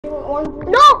orange.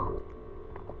 No!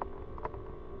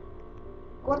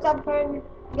 What's up, friend?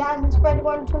 Guys, it's Fred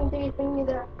 123 is bringing you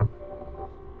the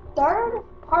third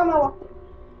part of my walkthrough.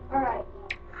 Alright.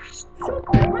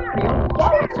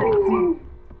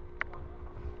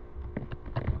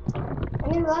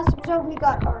 And in the last episode, we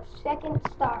got our second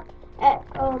star at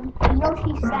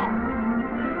Yoshi's Sack.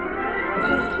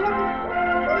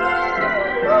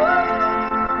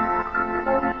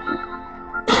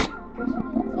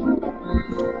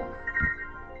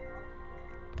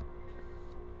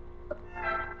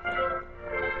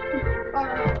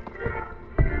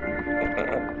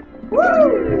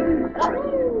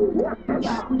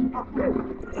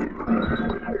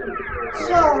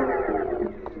 So,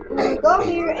 we go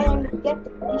here and get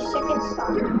the second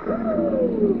star.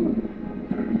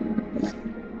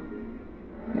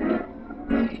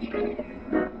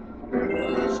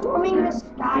 Storming the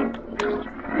sky.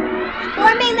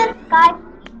 Storming the sky.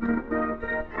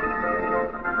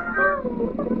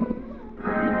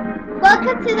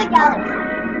 Welcome to the galaxy.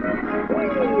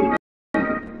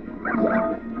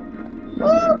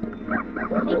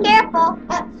 Be careful.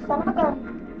 Son of a gun.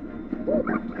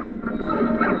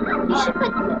 You should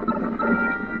put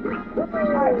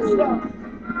Alright, so.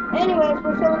 Anyways,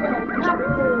 we're still gonna not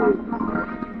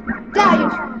die, you.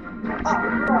 Oh,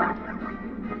 crap.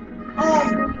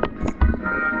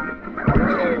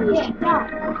 Yeah, die.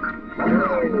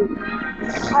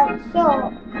 Alright, so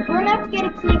we're gonna have to get a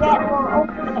key that will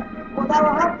open it. Well, that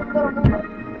will help the little movement.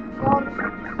 So I'll just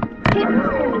hit the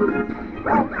screen.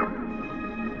 Right.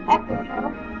 Epic, huh?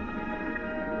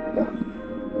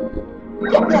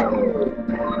 Get them!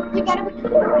 You gotta be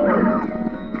kidding me.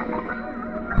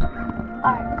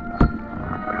 Alright.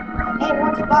 Hey,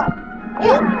 one spot.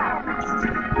 Yeah.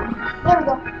 There we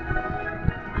go.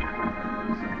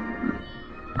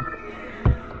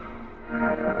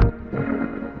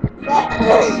 That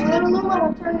little Luma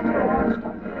will turn into a orange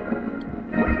star.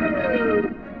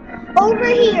 over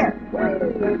here.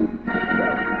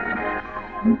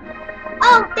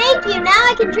 Oh, thank you. Now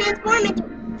I can transform into.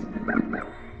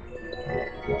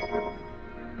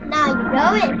 Now you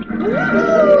know it.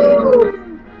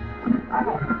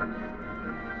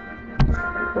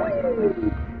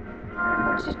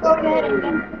 Let's just go ahead and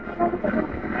get.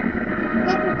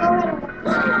 Let's just go ahead and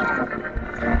get.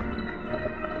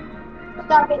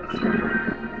 Stop it.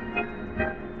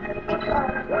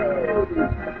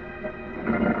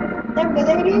 There we go.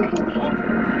 There it is.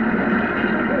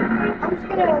 I'm just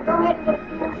gonna go ahead and get a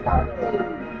few more stars.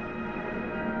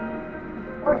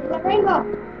 Or is that rainbow?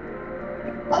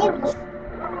 Oh, there we go.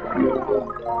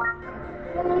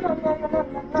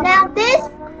 Now this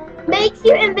makes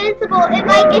you invincible. If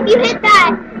like if you hit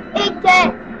that, it's dead.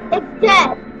 It's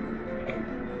dead.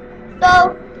 So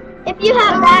if you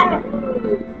have that,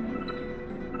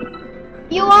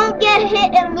 you won't get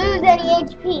hit and lose any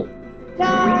HP.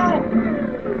 God.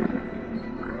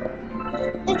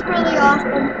 It's really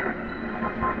awesome.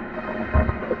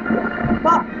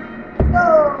 But go.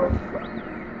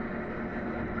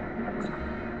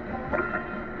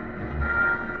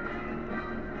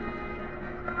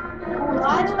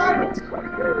 Last targets.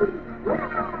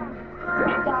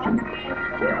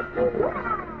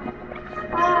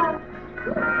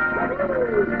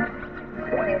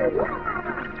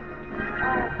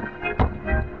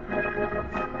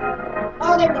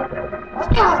 Oh, there we go.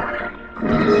 Oh,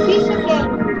 piece of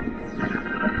game.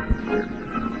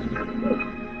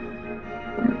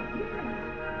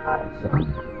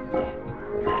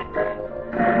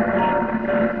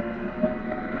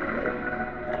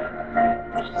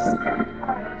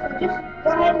 Just go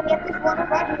ahead and get this one up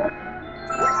right here.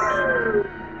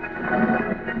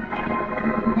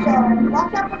 So,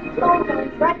 watch out for the stone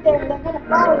birds right there. They're gonna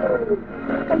follow you.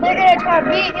 And they're gonna try to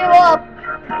beat you up.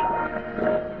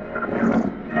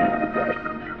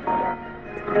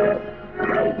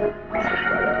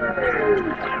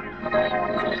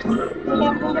 They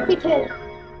have one every kid.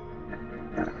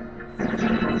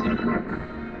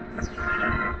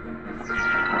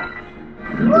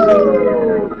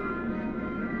 Woo!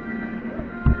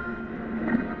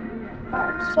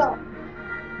 Alright, so.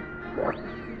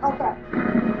 Okay.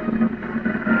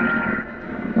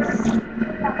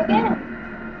 Up again.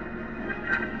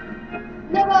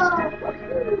 No!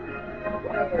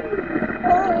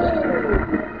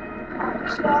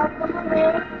 Stop over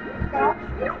there. Stop.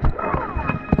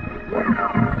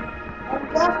 And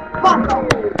just buckle.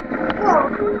 Go.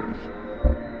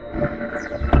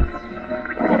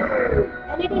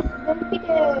 And it is limited.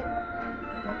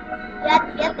 You have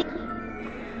to get the key.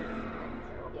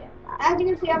 Yeah. As you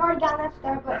can see, I've already done that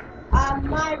stuff, but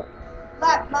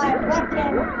my left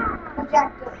hand was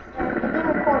jacked up. It didn't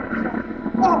record,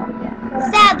 so. Oh,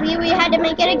 yeah. Sadly, we had to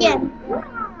make it again.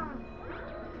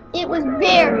 It was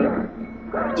very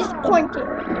disappointing.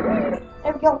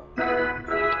 There we go.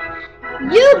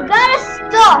 You gotta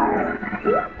stop.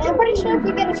 And I'm pretty sure if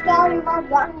you get a star you've already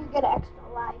gotten, you get an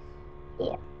extra life.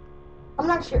 Yeah. I'm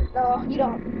not sure. No, you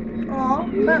don't. Aw.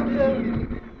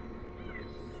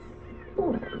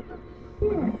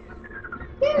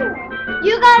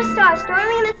 You gotta start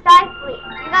storming the sky fleet.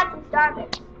 You got some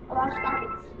starbits. A lot of stars.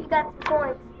 You got some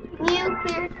points. You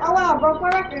cleared. Oh wow, broke my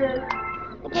record.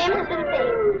 The game has been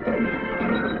saved.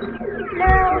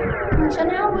 So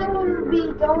now we will be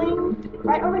going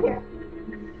right over here.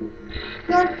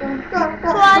 Go, go, go, go.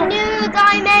 To a new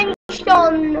dimension.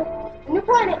 The new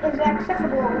planet is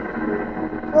accessible.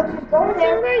 Let's just go over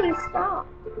there. Where you stop?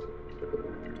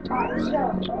 Alright, so.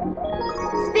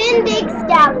 Spin Big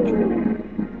Scout.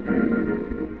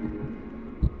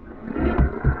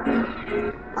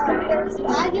 Alright, so I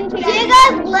didn't see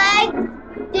Giga's legs.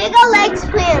 Giga legs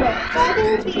planet. So I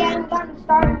didn't see I haven't gotten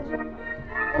started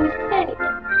in this planet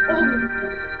yet.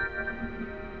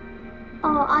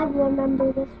 Oh, I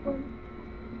remember this one.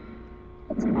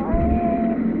 It's hard.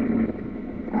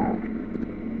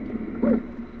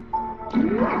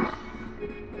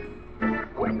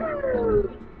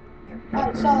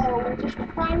 Alright, so we're just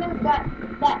kind of got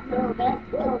that girl there.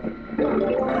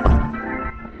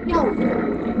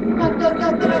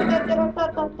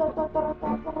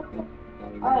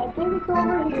 Alright, I think we go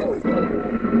over here.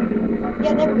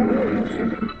 Yeah, there we go.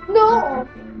 No!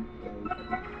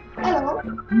 Hello.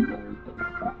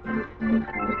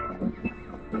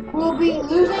 We'll be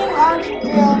losing our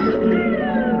skill.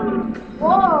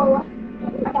 Whoa! Oh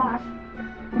my gosh.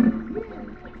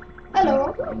 Hello.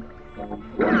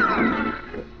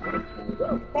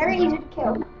 Very easy to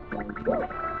kill.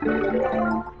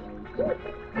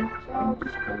 So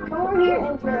just come over here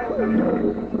and drill.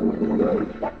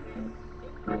 Yep.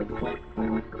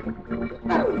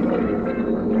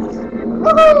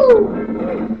 Woohoo!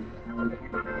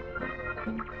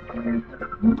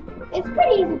 It's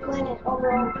pretty easy planet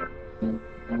overall.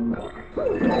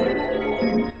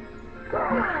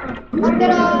 Look at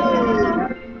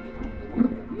us!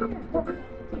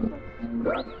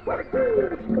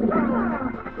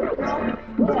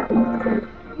 Yeah.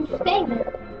 You stay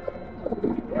there.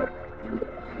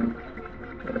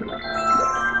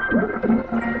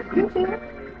 You too.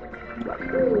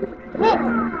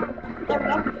 There we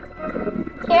go.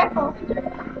 Careful.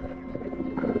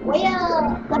 Well,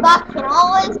 The bot can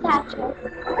always catch us.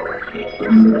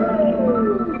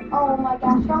 oh my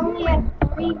gosh, I only have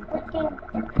 3 freaking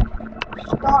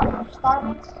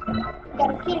starbits. You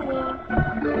gotta kidding me.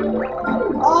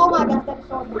 Oh my gosh, that's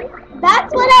so good.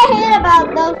 That's what I hate about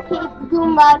those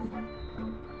Goombas.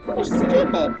 They're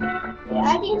stupid. Yeah,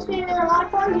 I can see there are a lot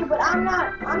of fun here, but I'm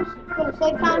not. I'm just gonna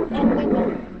save time and leave them.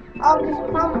 I'll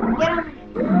just come get them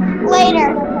Later.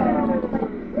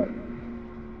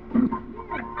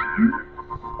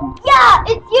 Yeah,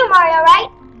 it's you, Mario, right?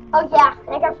 Oh yeah,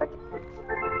 I got freaking.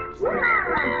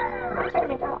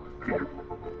 Turn it off.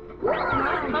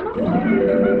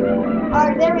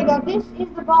 Alright, there we go. This is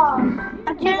the boss.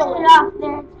 I'm turning it off.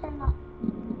 There, it's turned off.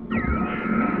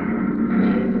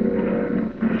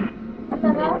 I'm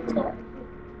about to.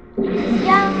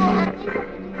 Yeah,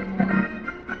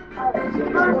 Alright, this is the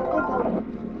boss.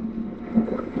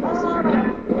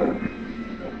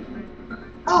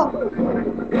 Oh,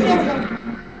 there we go.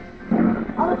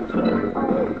 I'll look at you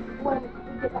when we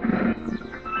get back.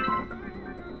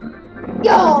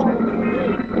 Yo!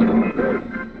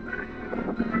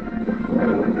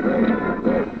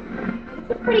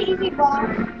 It's a pretty easy boss.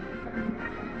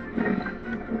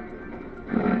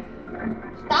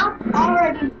 Stop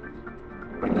already.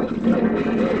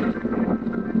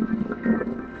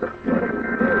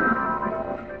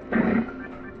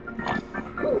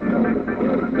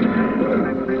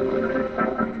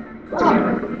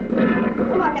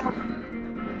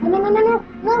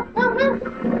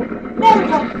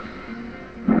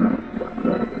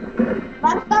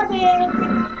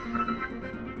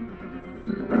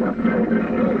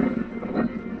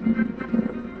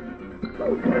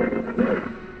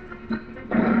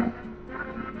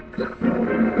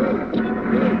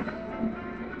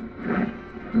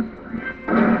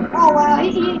 Oh wow,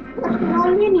 he crushed the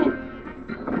wrong minion.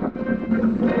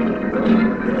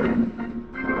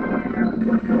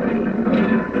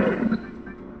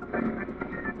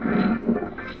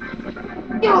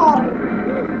 Yo!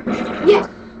 Yes!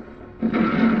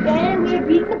 And we have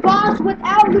beaten the boss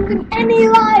without losing any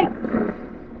life!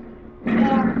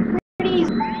 Yeah, pretty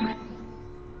easy.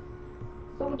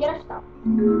 So we get our stuff.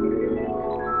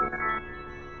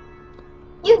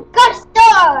 you got a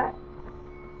star.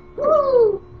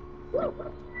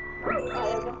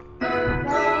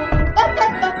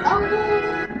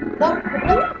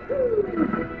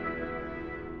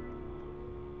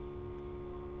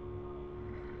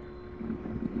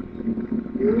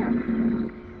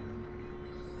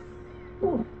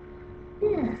 Oh,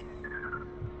 yeah.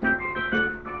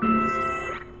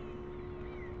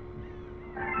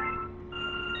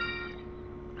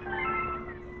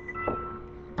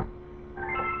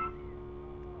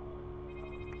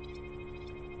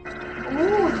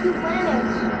 Ooh, 2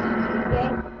 planets. Okay.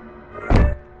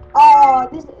 Oh,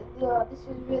 this is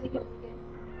really good. Okay.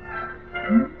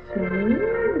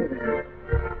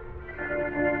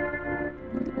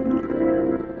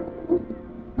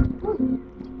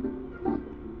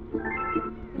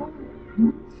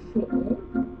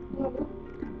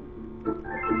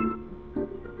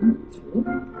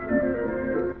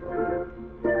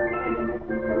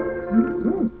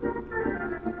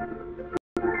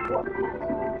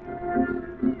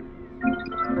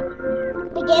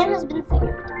 The game has been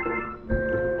saved.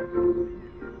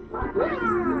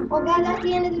 Well, guys, that's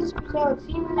the end of this episode.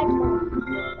 See you in the next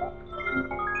one.